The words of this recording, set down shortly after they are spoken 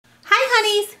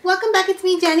honeys, welcome back. It's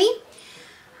me, Jenny.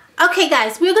 Okay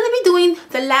guys, we're going to be doing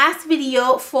the last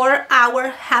video for our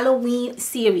Halloween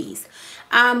series.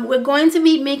 We're going to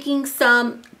be making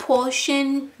some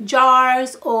potion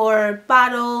jars or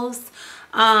bottles,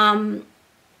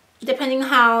 depending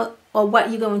how or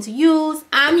what you're going to use.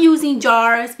 I'm using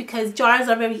jars because jars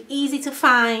are very easy to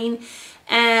find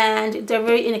and they're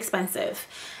very inexpensive.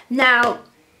 Now,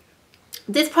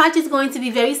 this project is going to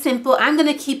be very simple. I'm going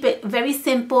to keep it very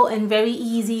simple and very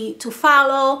easy to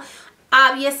follow.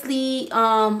 Obviously,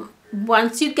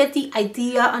 once you get the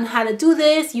idea on how to do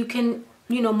this, you can,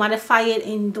 modify it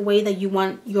in the way that you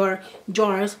want your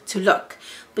jars to look.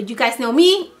 But you guys know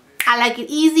me. I like it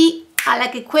easy. I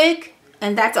like it quick.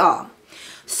 And that's all.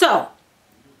 So,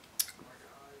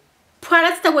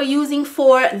 products that we're using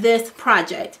for this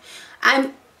project.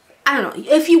 I don't know,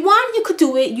 if you want, you could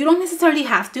do it. You don't necessarily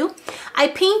have to. I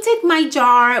painted my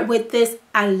jar with this,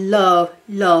 I love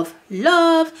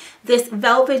this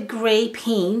velvet gray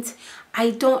paint. I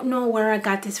don't know where I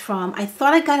got this from. I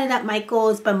thought I got it at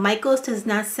Michael's, but Michael's does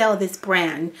not sell this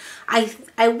brand.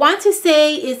 I want to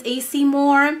say it's AC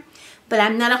Moore, but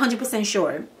I'm not 100%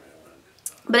 sure.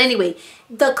 But anyway,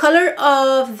 the color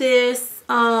of this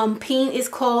paint is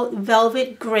called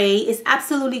Velvet Gray. It's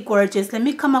absolutely gorgeous. Let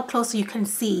me come up close so you can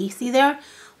see. See there?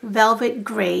 Velvet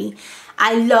Gray.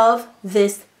 I love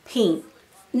this paint.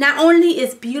 Not only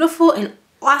is beautiful and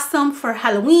awesome for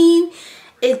Halloween,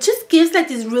 it just gives like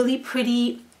this really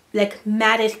pretty like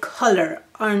matted color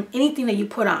on anything that you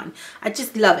put on. I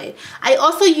just love it. I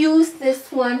also use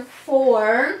this one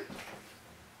for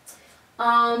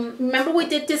remember we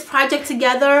did this project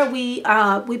together. We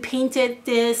painted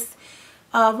this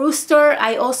rooster.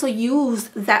 I also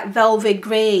used that velvet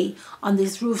gray on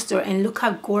this rooster and look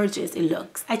how gorgeous it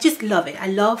looks. I just love it. I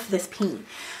love this paint.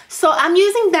 So I'm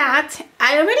using that.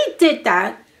 I already did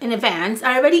that in advance.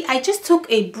 I just took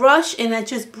a brush and I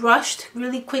just brushed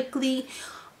really quickly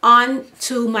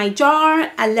onto my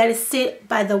jar. I let it sit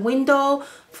by the window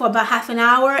for about half an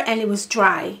hour and it was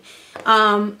dry.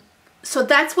 So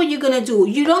that's what you're gonna do.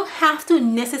 You don't have to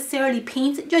necessarily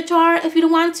paint your jar if you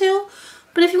don't want to.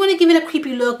 But if you want to give it a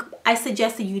creepy look, I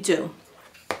suggest that you do.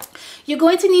 You're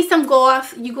going to need some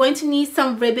gauze. You're going to need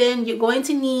some ribbon. You're going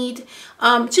to need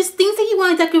just things that you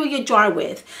want to decorate your jar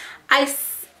with.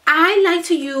 I like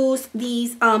to use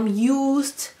these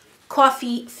used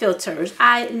coffee filters.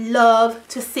 I love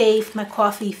to save my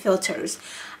coffee filters.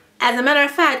 As a matter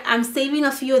of fact, I'm saving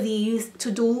a few of these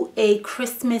to do a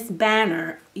Christmas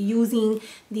banner using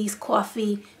these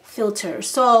coffee filters.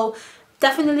 So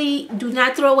definitely do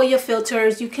not throw away your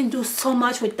filters. You can do so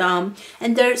much with them,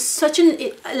 and they're such an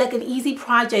easy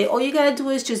project. All you gotta do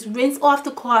is just rinse off the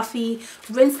coffee,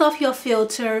 rinse off your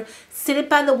filter, sit it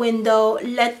by the window,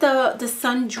 let the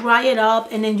sun dry it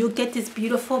up, and then you'll get this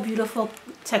beautiful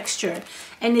texture.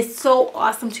 And it's so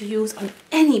awesome to use on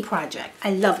any project. I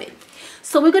love it.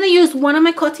 So we're gonna use one of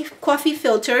my coffee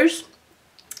filters.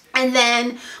 And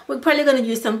then we're probably going to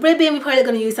use some ribbon. We're probably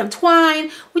going to use some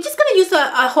twine. We're just going to use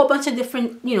a whole bunch of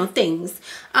different, things.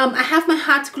 I have my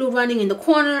hot glue running in the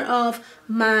corner of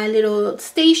my little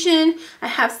station. I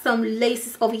have some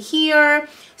laces over here.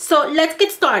 So let's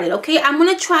get started, okay? I'm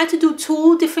going to try to do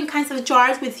 2 different kinds of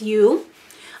jars with you,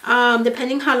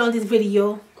 depending how long this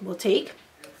video will take.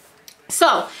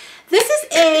 So this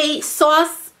is a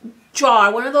sauce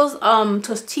jar, one of those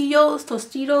Tostitos,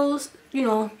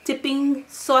 dipping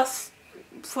sauce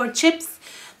for chips.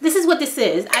 This is what this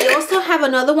is. I also have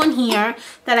another one here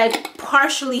that I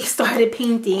partially started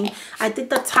painting. I did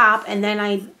the top and then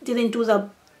I didn't do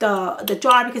the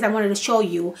jar because I wanted to show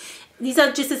you. These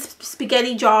are just a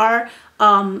spaghetti jar,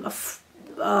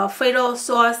 Alfredo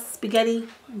sauce spaghetti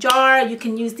jar. You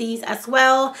can use these as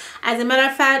well. As a matter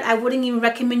of fact, I wouldn't even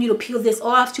recommend you to peel this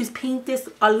off. Just paint this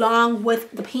along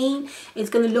with the paint. It's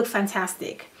going to look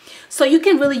fantastic. So you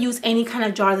can really use any kind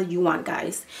of jar that you want,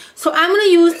 guys. So I'm going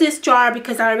to use this jar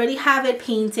because I already have it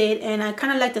painted and I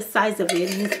kind of like the size of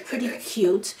it and it's pretty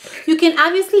cute. You can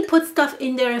obviously put stuff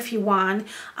in there if you want.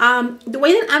 The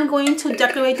way that I'm going to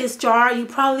decorate this jar, you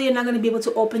probably are not going to be able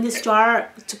to open this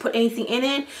jar to put anything in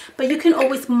it, but you can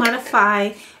always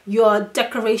modify your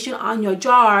decoration on your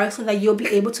jar so that you'll be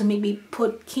able to maybe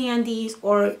put candies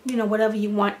or whatever you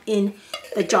want in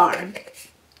the jar.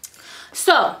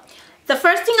 So the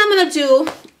first thing I'm going to do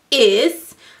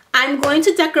is I'm going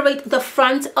to decorate the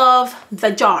front of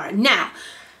the jar. Now,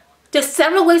 there's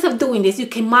several ways of doing this. You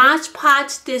can Mod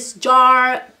Podge this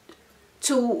jar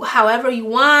to however you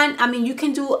want. I mean, you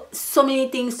can do so many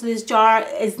things to this jar.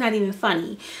 It's not even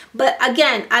funny. But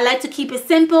again, I like to keep it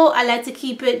simple. I like to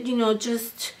keep it,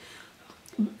 just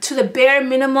to the bare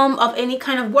minimum of any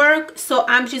kind of work, so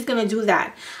I'm just gonna do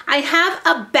that. I have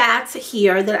a bat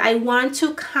here that I want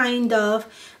to kind of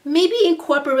maybe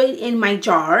incorporate in my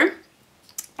jar.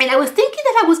 And I was thinking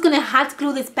that I was going to hot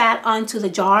glue this bat onto the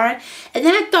jar. And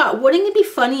then I thought, wouldn't it be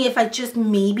funny if I just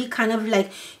maybe kind of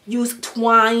like use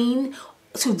twine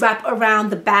to wrap around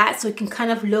the bat so it can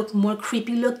kind of look more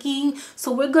creepy looking.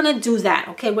 So we're going to do that,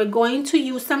 okay? We're going to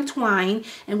use some twine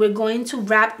and we're going to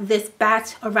wrap this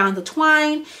bat around the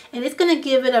twine. And it's going to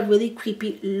give it a really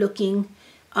creepy looking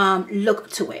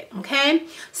look to it, okay?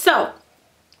 So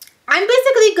I'm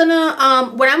basically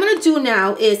gonna, what I'm gonna do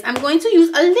now is I'm going to use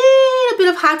a little bit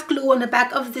of hot glue on the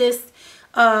back of this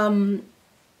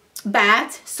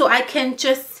bat so I can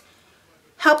just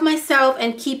help myself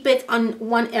and keep it on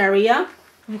one area,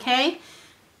 okay?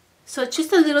 So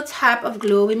just a little tap of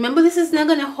glue. Remember, this is not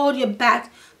gonna hold your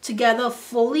bat together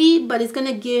fully, but it's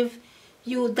gonna give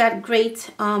you that great,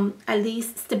 at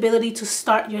least stability to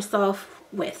start yourself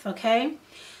with, okay?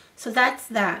 So that's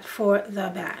that for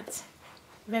the bat.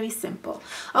 Very simple.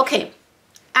 Okay,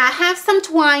 I have some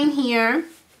twine here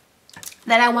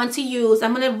that I want to use.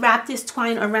 I'm going to wrap this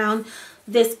twine around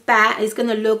this bat. It's going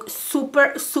to look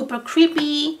super, super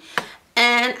creepy.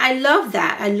 And I love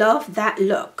that. I love that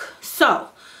look. So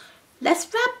let's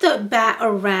wrap the bat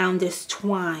around this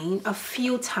twine a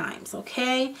few times,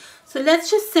 okay? So let's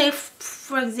just say,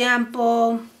 for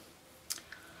example,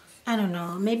 I don't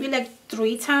know, maybe like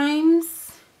 3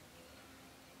 times.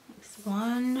 That's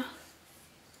 1.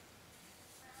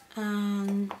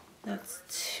 And that's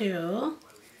 2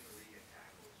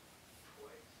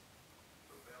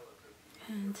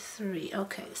 and 3.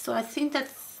 Okay, so I think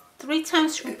that's 3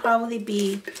 times should probably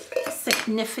be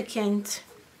significant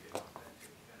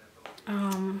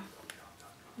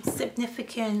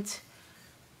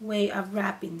way of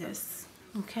wrapping this.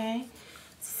 Okay,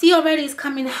 see, already it's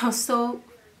coming out so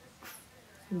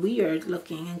weird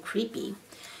looking and creepy.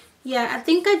 Yeah, I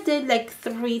think I did like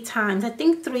 3 times. I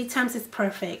think 3 times is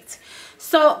perfect.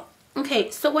 So,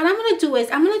 okay, so what I'm going to do is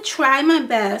I'm going to try my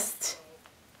best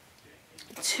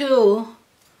to,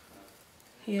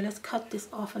 here, let's cut this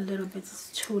off a little bit.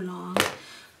 It's too long.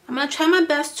 I'm going to try my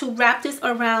best to wrap this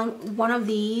around one of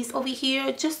these over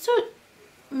here just to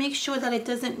make sure that it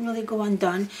doesn't really go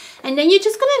undone. And then you're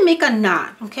just going to make a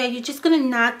knot, okay? You're just going to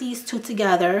knot these 2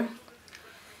 together.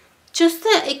 Just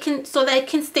that it can, so that it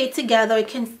can stay together, it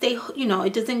can stay, you know,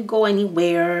 it doesn't go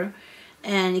anywhere,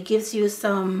 and it gives you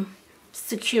some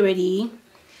security.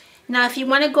 Now, if you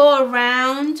want to go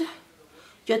around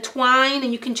your twine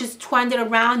and you can just twine it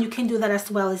around, you can do that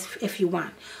as well as if you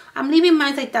want. I'm leaving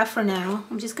mine like that for now.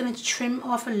 I'm just going to trim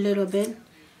off a little bit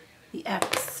the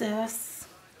excess,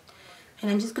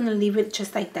 and I'm just going to leave it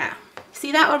just like that.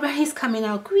 See, that already is coming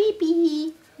out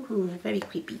creepy. Ooh, very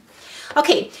creepy.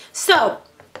 Okay, so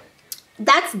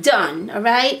that's done. All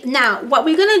right, now what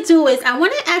we're gonna do is I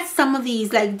want to add some of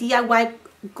these like DIY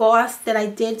gauze that I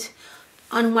did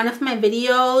on one of my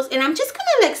videos, and I'm just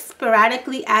gonna like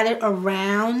sporadically add it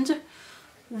around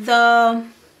the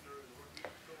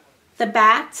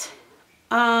bat.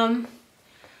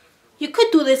 You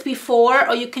could do this before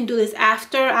or you can do this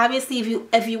after. Obviously,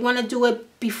 if you want to do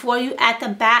it before you add the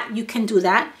bat, you can do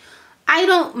that. I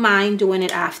don't mind doing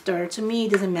it after. To me,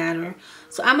 it doesn't matter.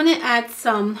 So I'm going to add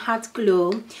some hot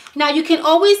glue. Now, you can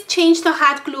always change the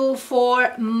hot glue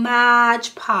for Mod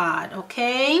Podge,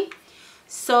 okay?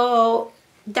 So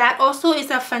that also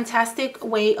is a fantastic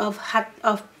way of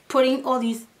putting all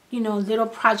these, you know, little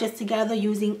projects together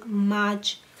using Mod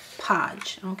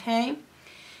Podge, okay?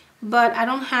 But I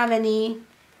don't have any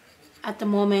at the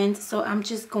moment, so I'm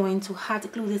just going to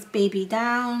hot glue this baby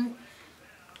down,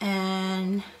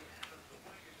 and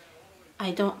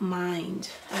I don't mind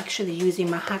actually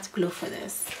using my hot glue for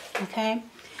this, okay?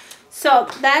 So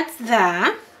that's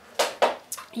that.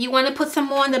 You want to put some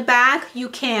more on the back, you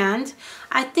can.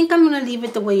 I think I'm going to leave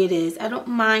it the way it is. I don't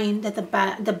mind that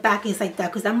the back is like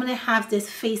that, because I'm going to have this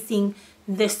facing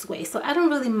this way. So I don't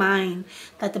really mind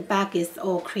that the back is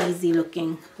all crazy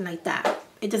looking like that.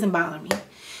 It doesn't bother me.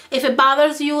 If it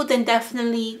bothers you, then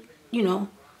definitely, you know,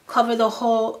 cover the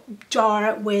whole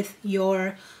jar with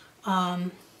your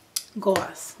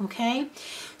gauze, okay?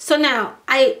 So now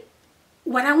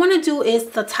what I want to do is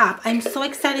the top. I'm so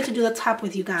excited to do the top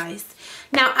with you guys.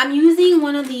 Now I'm using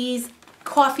one of these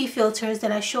coffee filters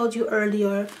that I showed you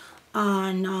earlier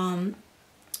on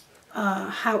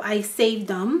how I saved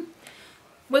them.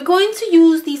 We're going to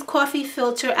use these coffee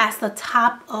filter as the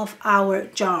top of our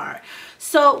jar.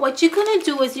 So what you're going to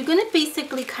do is you're going to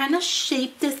basically kind of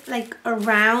shape this like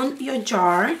around your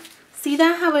jar. See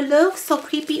that how it looks so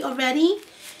creepy already?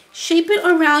 Shape it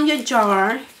around your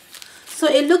jar so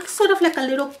it looks sort of like a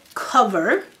little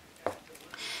cover.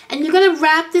 And you're gonna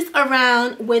wrap this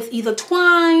around with either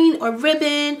twine or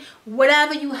ribbon,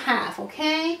 whatever you have,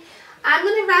 okay? I'm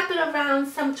gonna wrap it around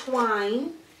some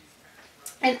twine,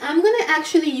 and I'm gonna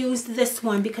actually use this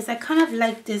one because I kind of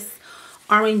like this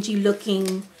orangey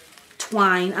looking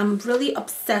twine. I'm really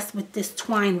obsessed with this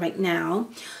twine right now.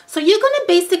 So you're gonna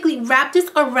basically wrap this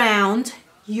around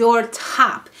your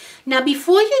top. Now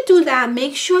before you do that,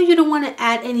 make sure you don't want to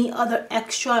add any other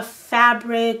extra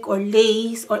fabric or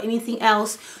lace or anything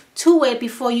else to it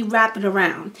before you wrap it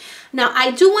around. Now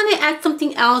I do want to add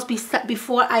something else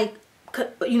before I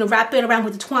wrap it around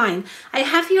with the twine. I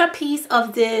have here a piece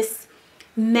of this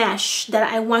mesh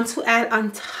that I want to add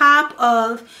on top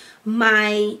of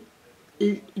my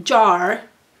jar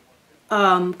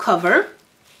cover,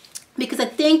 because I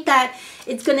think that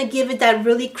it's gonna give it that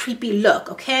really creepy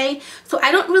look, okay? So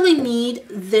I don't really need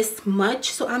this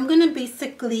much, so I'm gonna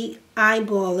basically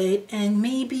eyeball it and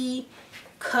maybe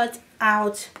cut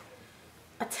out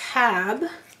a tab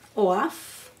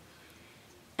off,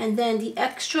 and then the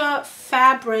extra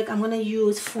fabric I'm gonna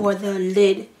use for the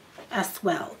lid as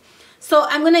well. So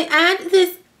I'm gonna add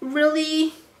this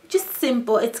really just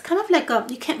simple, it's kind of like a,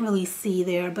 you can't really see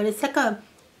there, but it's like a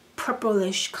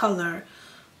purplish color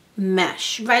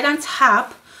mesh right on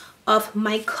top of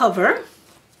my cover,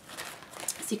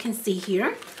 as you can see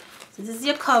here. So this is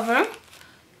your cover,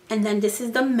 and then this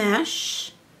is the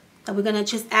mesh that we're gonna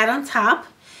just add on top,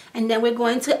 and then we're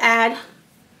going to add,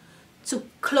 to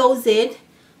close it,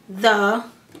 the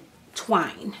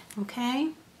twine,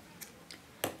 okay?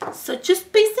 So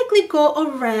just basically go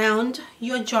around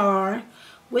your jar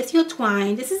with your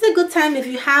twine. This is a good time if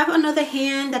you have another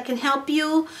hand that can help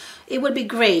you. It would be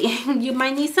great. You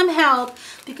might need some help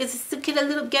because it's get a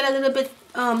little bit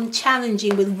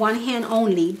challenging with one hand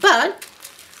only, but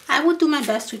I will do my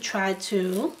best to try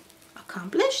to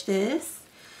accomplish this.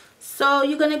 So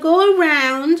you're gonna go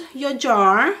around your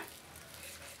jar,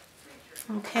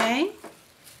 okay,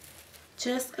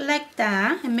 just like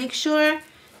that, and make sure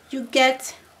you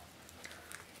get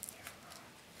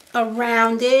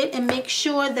around it, and make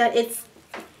sure that it's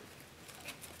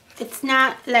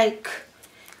not like,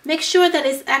 make sure that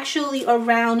it's actually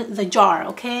around the jar,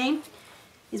 okay,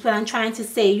 is what I'm trying to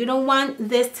say. You don't want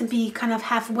this to be kind of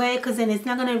halfway, because then it's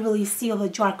not going to really seal the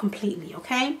jar completely,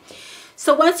 okay?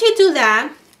 So once you do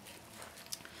that,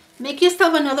 make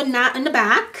yourself another knot in the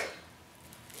back,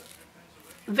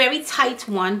 very tight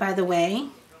one, by the way,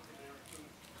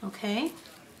 okay?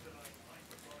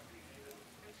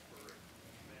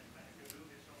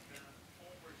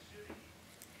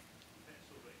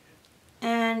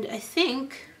 And I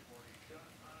think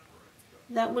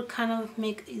that would kind of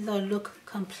make the look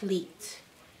complete.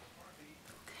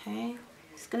 Okay,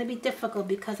 it's gonna be difficult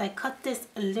because I cut this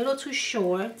a little too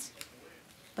short,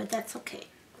 but that's okay.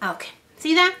 Okay,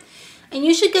 see that? And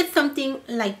you should get something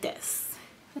like this.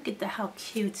 Look at that, how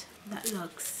cute that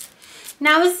looks.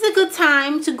 Now this is a good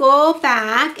time to go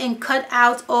back and cut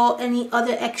out any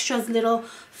other extras, little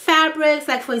fabrics.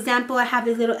 Like for example, I have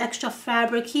this little extra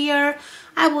fabric here.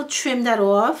 I will trim that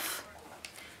off.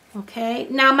 Okay,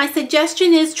 now my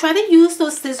suggestion is try to use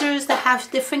those scissors that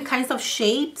have different kinds of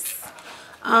shapes.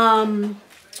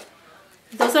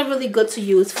 Those are really good to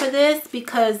use for this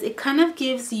because it kind of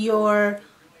gives your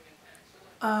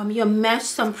mesh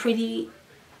some pretty,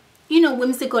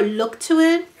 whimsical look to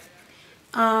it.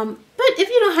 But if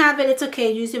you don't have it, it's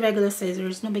okay. Use your regular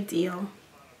scissors, no big deal.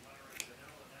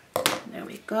 There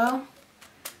we go.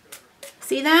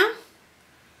 See that?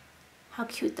 How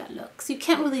cute that looks. You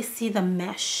can't really see the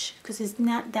mesh because it's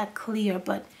not that clear,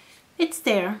 but it's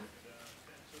there.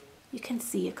 You can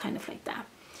see it kind of like that.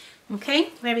 Okay,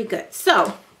 very good.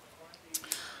 So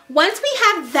once we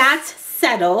have that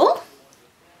settled,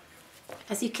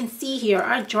 as you can see here,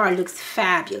 our jar looks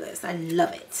fabulous. I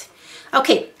love it.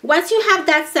 Okay, once you have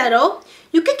that settled,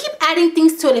 you can keep adding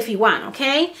things to it if you want,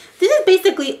 okay? This is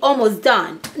basically almost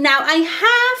done. Now I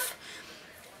have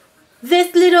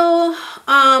this little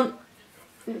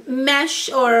mesh,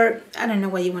 or I don't know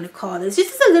what you want to call this.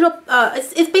 This is a little,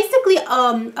 it's basically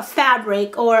a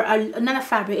fabric, or not a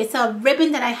fabric, it's a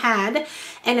ribbon that I had,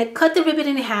 and I cut the ribbon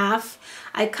in half.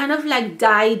 I kind of like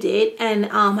dyed it, and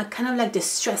I kind of like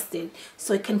distressed it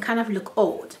so it can kind of look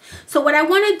old. So what I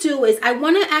want to do is I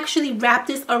want to actually wrap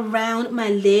this around my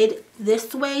lid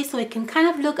this way so it can kind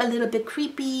of look a little bit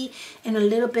creepy and a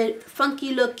little bit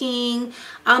funky looking.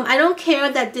 I don't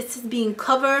care that this is being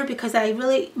covered because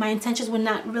my intentions were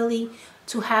not really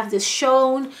to have this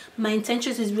shown. My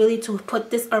intentions is really to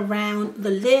put this around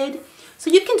the lid. So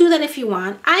you can do that if you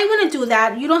want. I want to do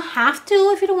that. You don't have to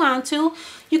if you don't want to.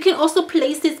 You can also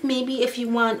place this maybe if you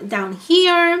want down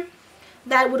here.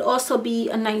 That would also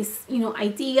be a nice, you know,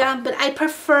 idea. But I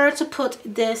prefer to put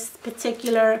this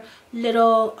particular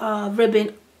little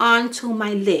ribbon onto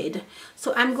my lid.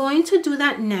 So I'm going to do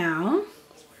that now.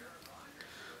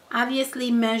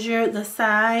 Obviously measure the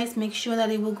size. Make sure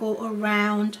that it will go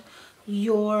around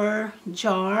your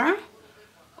jar,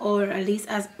 or at least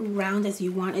as round as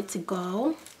you want it to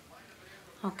go.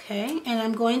 Okay, and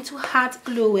I'm going to hot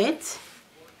glue it,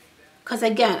 because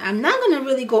again, I'm not going to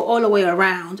really go all the way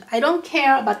around. I don't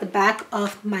care about the back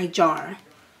of my jar.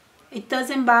 It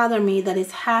doesn't bother me that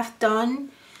it's half done.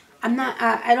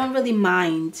 I don't really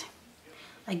mind.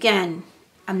 Again,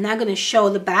 I'm not going to show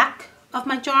the back of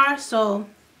my jar, so,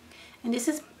 and this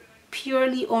is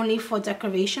purely only for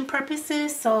decoration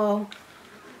purposes, so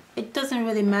it doesn't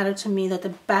really matter to me that the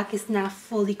back is not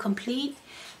fully complete.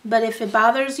 But if it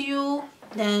bothers you,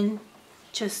 then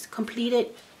just complete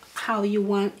it how you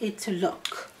want it to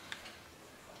look.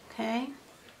 Okay,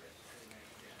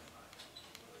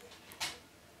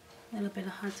 a little bit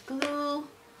of hot glue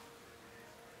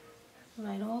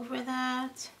right over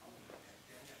that,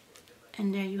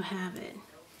 and there you have it.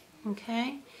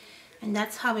 Okay, and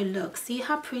that's how it looks. See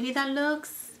how pretty that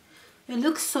looks? It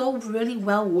looks so really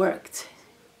well worked.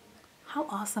 How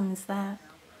awesome is that?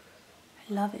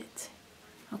 I love it.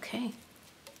 Okay,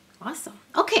 awesome.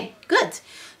 Okay, good.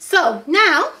 So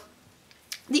now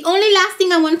the only last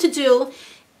thing I want to do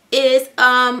is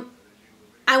I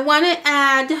want to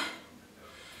add,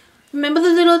 remember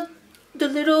the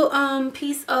little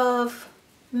piece of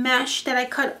mesh that I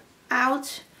cut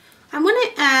out? I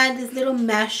want to add this little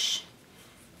mesh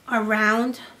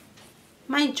around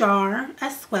my jar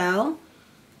as well.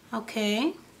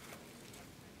 Okay,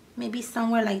 maybe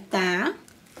somewhere like that,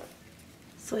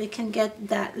 so it can get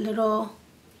that little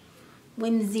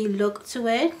whimsy look to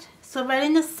it. So right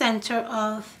in the center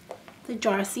of the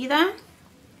jar, see that?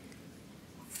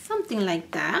 Something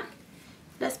like that.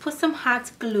 Let's put some hot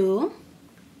glue.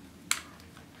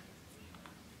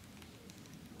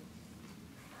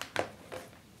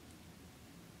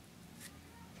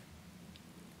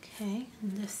 Okay,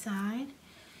 on this side.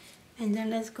 And then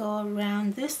let's go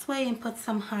around this way and put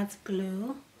some hot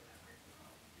glue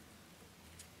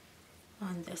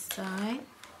on this side.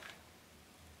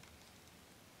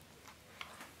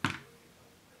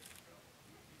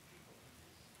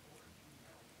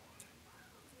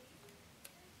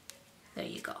 There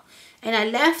you go. And I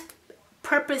left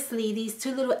purposely these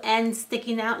two little ends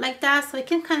sticking out like that, so it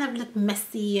can kind of look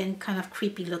messy and kind of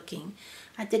creepy looking.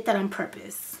 I did that on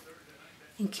purpose,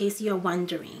 in case you're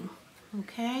wondering.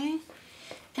 Okay,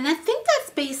 and I think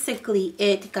that's basically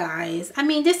it, guys. I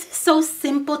mean, this is so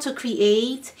simple to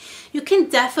create. You can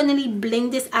definitely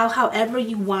bling this out however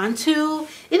you want to.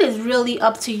 It is really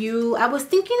up to you. I was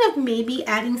thinking of maybe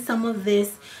adding some of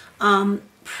this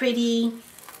pretty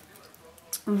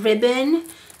ribbon,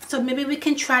 so maybe we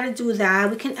can try to do that.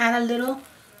 We can add a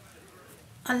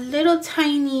little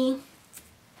tiny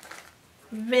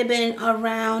ribbon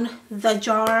around the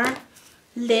jar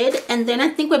lid, and then I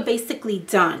think we're basically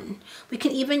done. We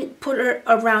can even put her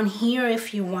around here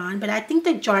if you want, but I think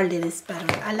the jar lid is better.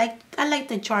 I like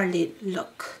the jar lid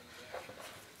look.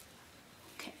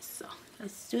 Okay, so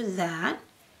let's do that.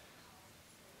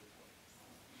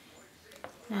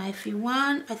 Now if you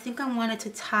want, I think I want it to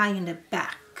tie in the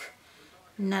back,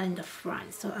 not in the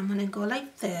front. So I'm gonna go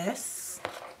like this,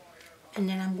 and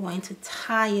then I'm going to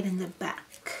tie it in the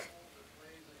back.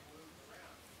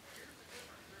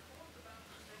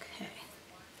 Okay.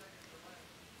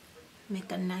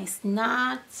 Make a nice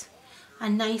knot, a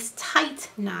nice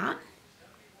tight knot.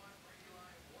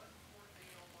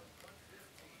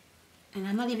 And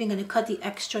I'm not even gonna cut the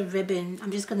extra ribbon.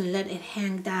 I'm just gonna let it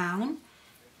hang down.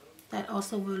 That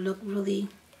also will look really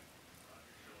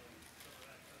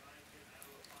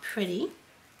pretty.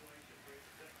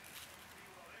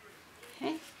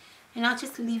 Okay, and I'll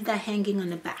just leave that hanging on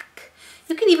the back.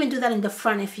 You can even do that in the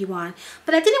front if you want,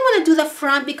 but I didn't want to do the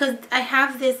front because I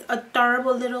have this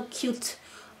adorable little cute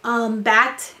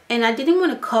bat, and I didn't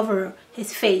want to cover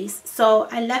his face, so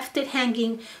I left it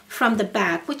hanging from the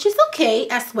back, which is okay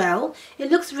as well. It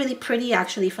looks really pretty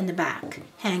actually from the back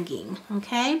hanging.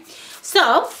 Okay,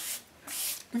 so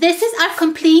this is our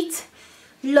complete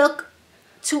look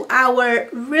to our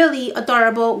really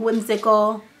adorable,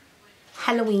 whimsical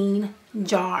Halloween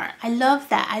jar. I love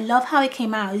that. I love how it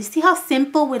came out. You see how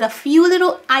simple, with a few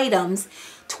little items: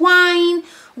 twine,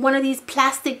 one of these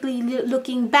plastically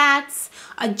looking bats,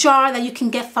 a jar that you can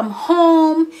get from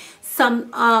home,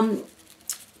 some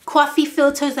coffee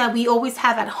filters that we always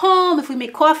have at home. If we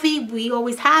make coffee, we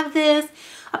always have this.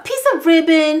 A piece of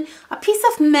ribbon, a piece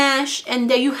of mesh, and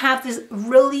there you have this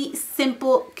really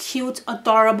simple, cute,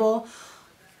 adorable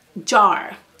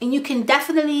jar. And you can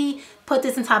definitely put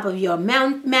this on top of your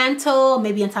mantle,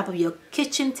 maybe on top of your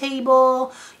kitchen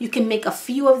table. You can make a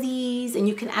few of these, and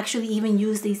you can actually even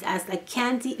use these as like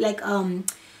candy, like well,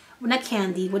 not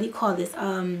candy, what do you call this,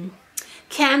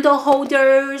 candle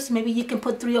holders. Maybe you can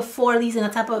put 3 or 4 of these on the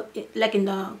top of, like in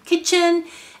the kitchen,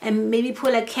 and maybe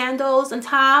put like candles on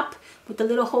top with the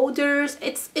little holders.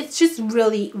 It's just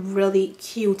really, really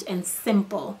cute and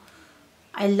simple.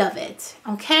 I love it.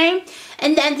 Okay,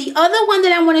 and then the other one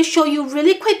that I want to show you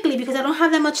really quickly, because I don't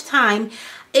have that much time,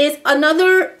 is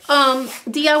another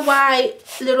DIY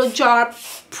little jar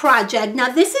project. Now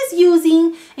this is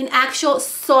using an actual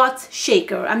salt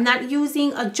shaker. I'm not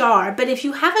using a jar, but if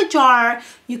you have a jar,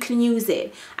 you can use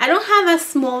it. I don't have a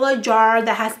smaller jar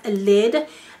that has a lid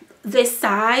this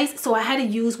size, so I had to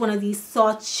use one of these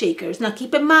salt shakers. Now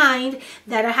keep in mind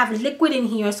that I have liquid in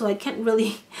here, so I can't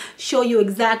really show you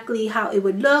exactly how it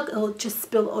would look. It'll just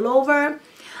spill all over,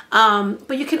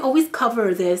 but you can always cover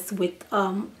this with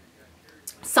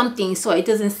something so it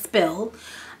doesn't spill.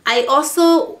 I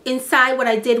also, inside, what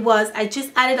I did was I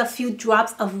just added a few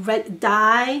drops of red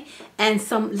dye and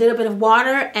some little bit of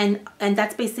water, and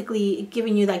that's basically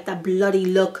giving you like that bloody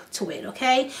look to it.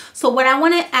 Okay, so what I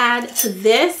want to add to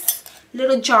this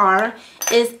little jar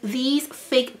is these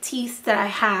fake teeth that I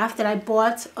have, that I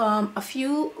bought a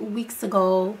few weeks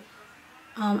ago.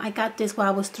 I got this while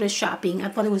I was thrift shopping. I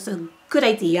thought it was a good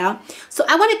idea. So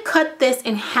I want to cut this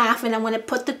in half, and I want to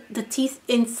put the teeth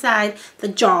inside the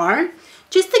jar,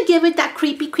 just to give it that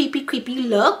creepy, creepy, creepy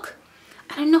look.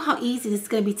 I don't know how easy this is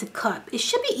going to be to cut. It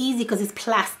should be easy because it's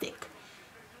plastic.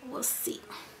 We'll see.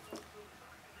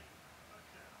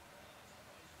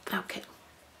 Okay.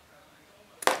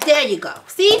 There you go.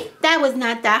 See? That was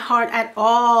not that hard at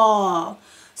all.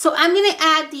 So I'm going to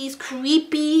add these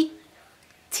creepy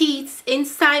teeth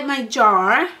inside my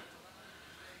jar,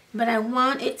 but I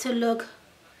want it to look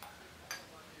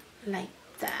like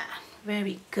that.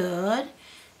 Very good.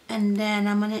 And then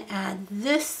I'm going to add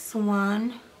this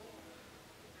one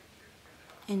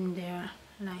in there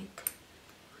like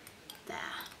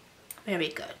that. Very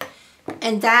good.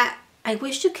 And that, I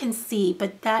wish you can see,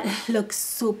 but that looks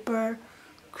super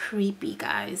creepy,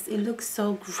 guys. It looks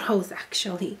so gross,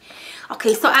 actually.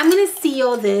 Okay, so I'm going to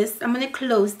seal this. I'm going to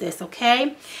close this,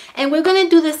 okay? And we're going to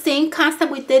do the same concept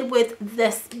we did with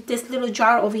this little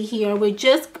jar over here. We're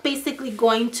just basically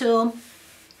going to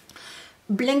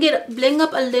bling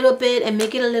up a little bit and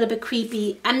make it a little bit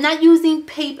creepy. I'm not using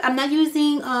paper. I'm not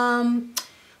using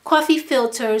coffee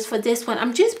filters for this one.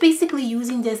 I'm just basically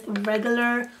using this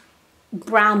regular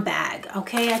brown bag.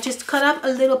 Okay, I just cut up a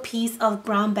little piece of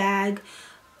brown bag,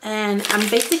 and I'm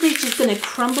basically just gonna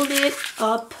crumble it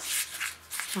up.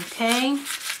 Okay,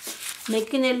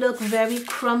 making it look very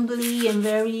crumbly and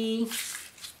very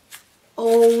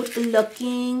old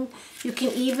looking. You can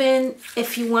even,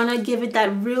 if you want to give it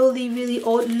that really, really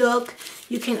old look,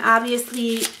 you can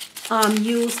obviously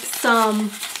use some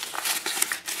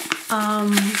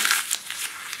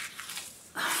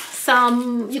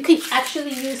you can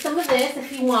actually use some of this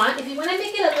if you want. If you want to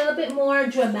make it a little bit more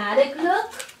dramatic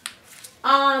look,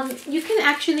 you can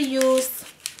actually use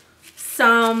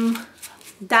some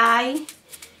dye,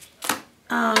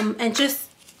 and just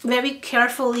very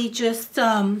carefully just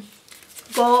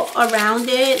go around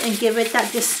it and give it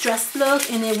that distressed look,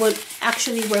 and it would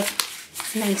actually work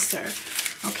nicer.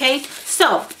 Okay,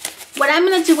 so what I'm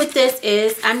going to do with this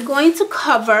is I'm going to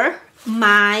cover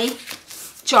my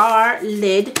jar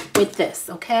lid with this.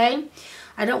 Okay,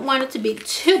 I don't want it to be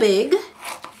too big.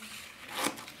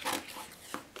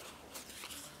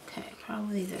 Okay,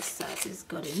 probably this size is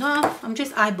good enough. I'm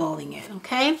just eyeballing it.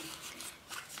 Okay,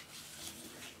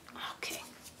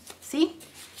 see?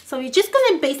 So you're just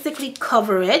going to basically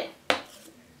cover it.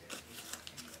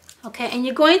 Okay, and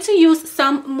you're going to use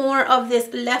some more of this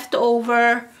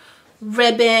leftover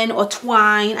ribbon or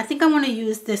twine. I think I want to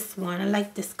use this one. I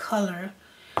like this color.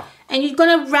 And you're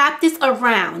going to wrap this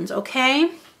around,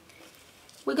 okay?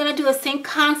 We're going to do the same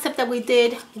concept that we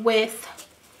did with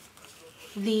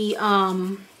the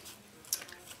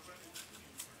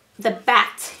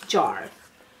bat jar.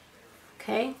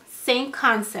 Okay? Same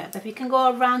concept. If you can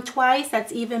go around twice,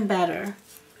 that's even better.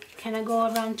 Can I go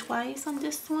around twice on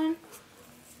this one?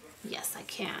 Yes, I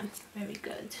can. Very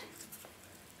good.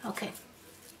 Okay.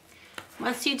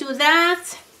 Once you do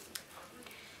that,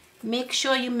 make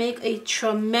sure you make a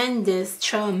tremendous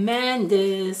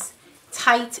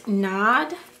tight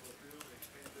knot.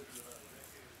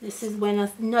 This is when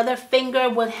another finger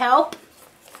would help.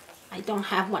 I don't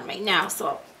have one right now,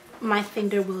 so my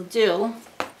finger will do.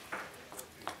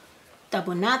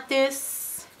 Double knot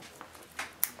this.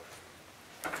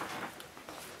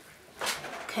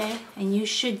 Okay, and you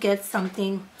should get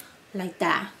something like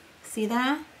that. See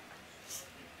that?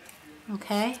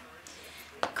 Okay.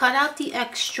 Cut out the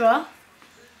extra.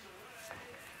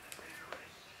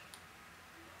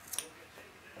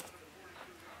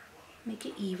 Make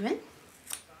it even.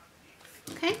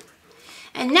 Okay.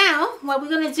 And now what we're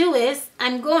going to do is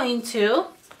I'm going to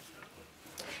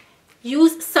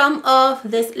use some of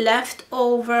this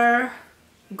leftover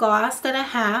gauze that I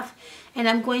have, and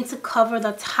I'm going to cover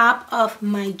the top of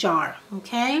my jar.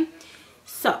 Okay.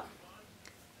 So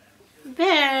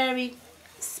very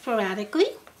sporadically,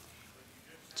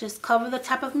 just cover the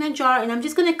top of my jar, and I'm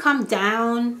just going to come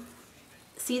down.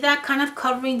 See that? Kind of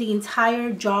covering the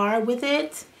entire jar with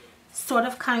it, sort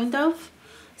of, kind of.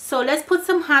 So let's put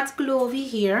some hot glue over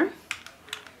here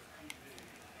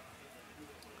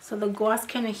so the gauze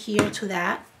can adhere to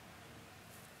that.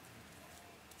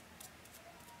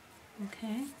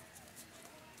 Okay.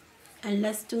 And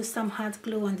let's do some hot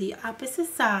glue on the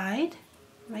opposite side,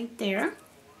 right there,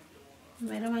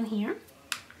 right around here.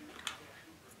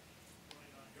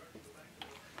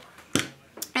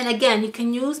 And again, you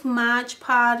can use Mod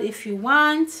Podge if you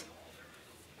want.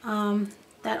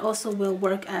 That also will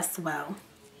work as well.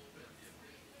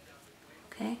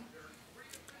 Okay,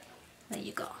 there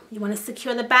you go. You want to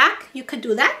secure the back, you could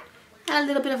do that. Add a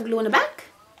little bit of glue in the back,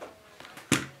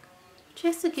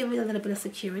 just to give it a little bit of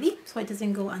security so it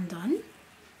doesn't go undone.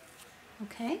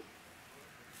 Okay,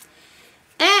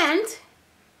 and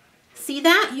see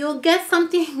that? You'll get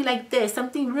something like this,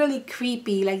 something really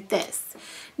creepy like this.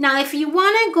 Now if you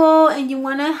want to go and you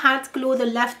want to hot glue the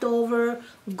leftover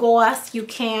gauze, you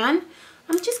can.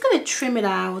 I'm just going to trim it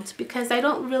out because I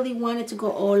don't really want it to go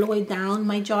all the way down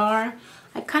my jar.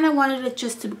 I kind of wanted it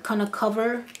just to kind of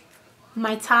cover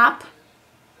my top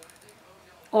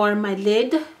or my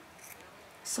lid.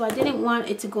 So I didn't want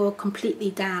it to go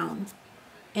completely down.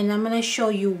 And I'm going to show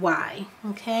you why.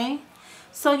 Okay.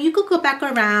 So you could go back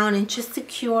around and just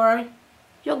secure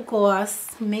your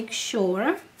gauze. Make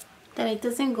sure that it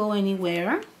doesn't go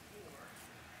anywhere.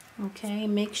 Okay.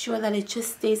 Make sure that it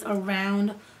just stays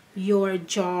around your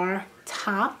jar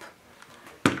top.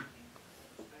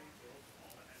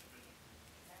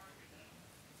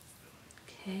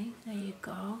 Okay, there you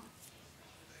go.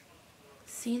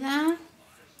 See that?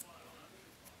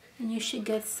 And you should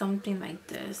get something like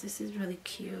this. This is really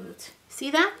cute. See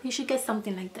that? You should get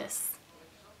something like this.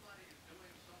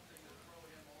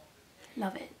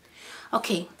 Love it.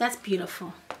 Okay, that's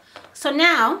beautiful. So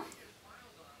now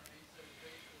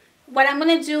what I'm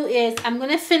going to do is I'm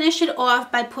going to finish it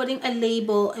off by putting a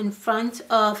label in front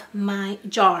of my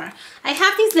jar. I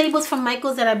have these labels from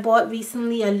Michael's that I bought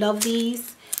recently. I love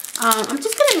these. I'm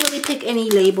just going to really pick any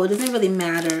label. It doesn't really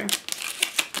matter.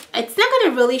 It's not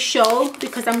going to really show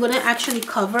because I'm going to actually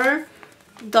cover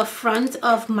the front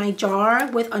of my jar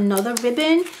with another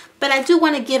ribbon. But I do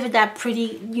want to give it that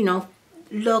pretty, you know,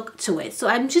 look to it. So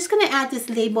I'm just going to add this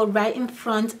label right in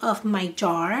front of my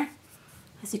jar,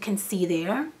 as you can see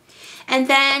there. And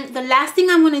then the last thing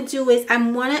I'm going to do is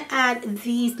I'm going to add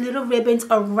these little ribbons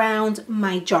around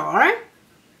my jar.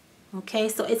 Okay,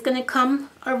 so it's going to come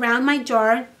around my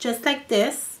jar just like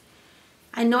this.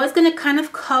 I know it's going to kind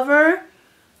of cover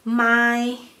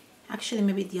my, actually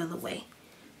maybe the other way,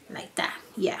 like that.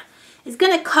 Yeah, it's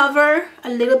going to cover a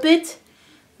little bit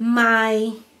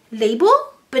my label,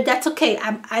 but that's okay.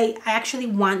 I actually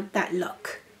want that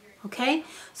look. Okay,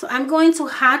 so I'm going to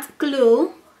hot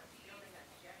glue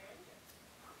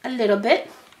a little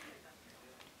bit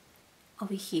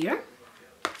over here.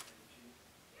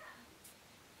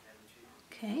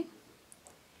 Okay,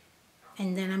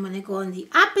 and then I'm going to go on the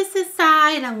opposite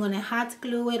side. I'm going to hot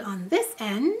glue it on this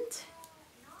end.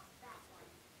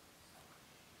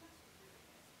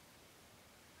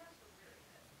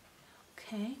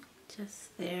 Okay,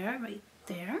 just there, right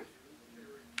there.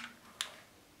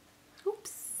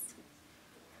 Oops.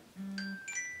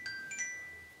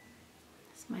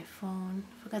 That's my phone.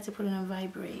 Forgot to put it on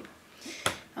vibrate.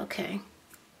 Okay.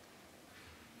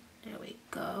 There we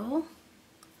go.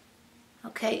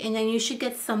 Okay, and then you should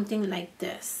get something like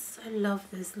this. I love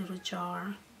this little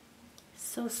jar. It's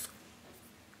so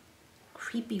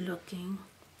creepy looking.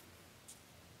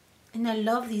 And I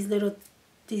love these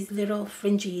little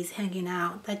fringes hanging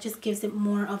out. That just gives it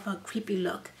more of a creepy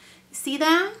look. See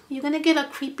that? You're gonna get a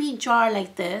creepy jar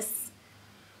like this.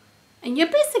 And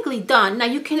you're basically done. Now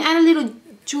you can add a little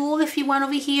jewel if you want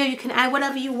over here. You can add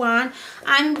whatever you want.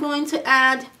 I'm going to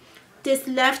add this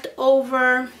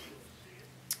leftover,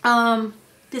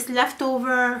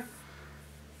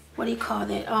 what do you call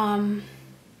it?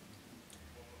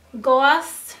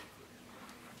 Gauze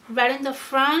right in the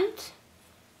front,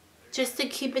 just to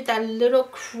keep it that little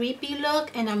creepy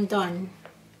look, and I'm done.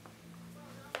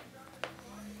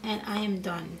 And I am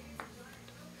done.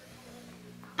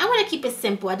 I want to keep it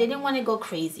simple. I didn't want to go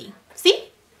crazy. See?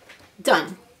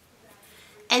 Done.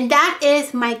 And that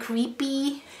is my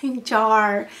creepy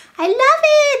jar. I love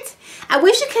it. I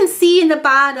wish you can see in the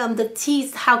bottom the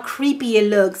teeth how creepy it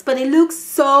looks, but it looks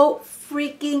so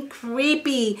freaking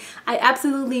creepy. I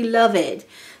absolutely love it.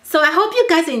 So I hope you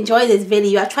guys enjoy this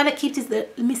video. I try to keep this,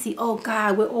 let me see. Oh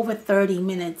God, we're over 30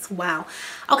 minutes. Wow.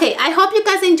 Okay, I hope you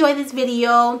guys enjoy this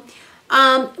video.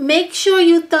 Make sure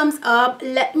you thumbs up.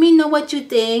 Let me know what you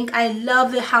think. I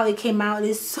love it how it came out.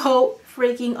 It's so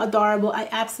freaking adorable. I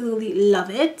absolutely love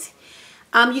it.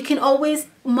 You can always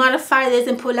modify this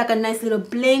and put like a nice little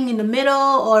bling in the middle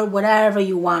or whatever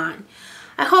you want.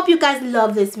 I hope you guys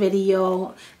love this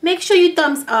video. Make sure you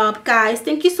thumbs up, guys.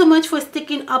 Thank you so much for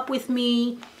sticking up with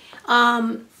me.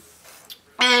 And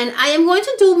I am going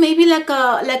to do maybe like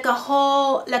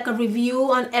a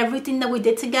review on everything that we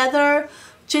did together,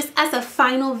 just as a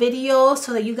final video,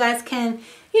 so that you guys can,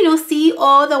 you know, see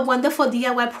all the wonderful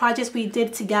DIY projects we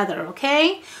did together.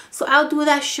 Okay, so I'll do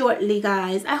that shortly,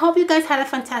 guys. I hope you guys had a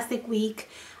fantastic week.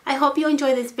 I hope you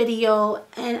enjoyed this video,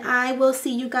 and I will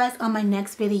see you guys on my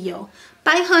next video.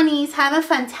 Bye, honeys. Have a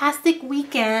fantastic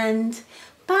weekend.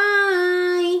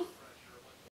 Bye.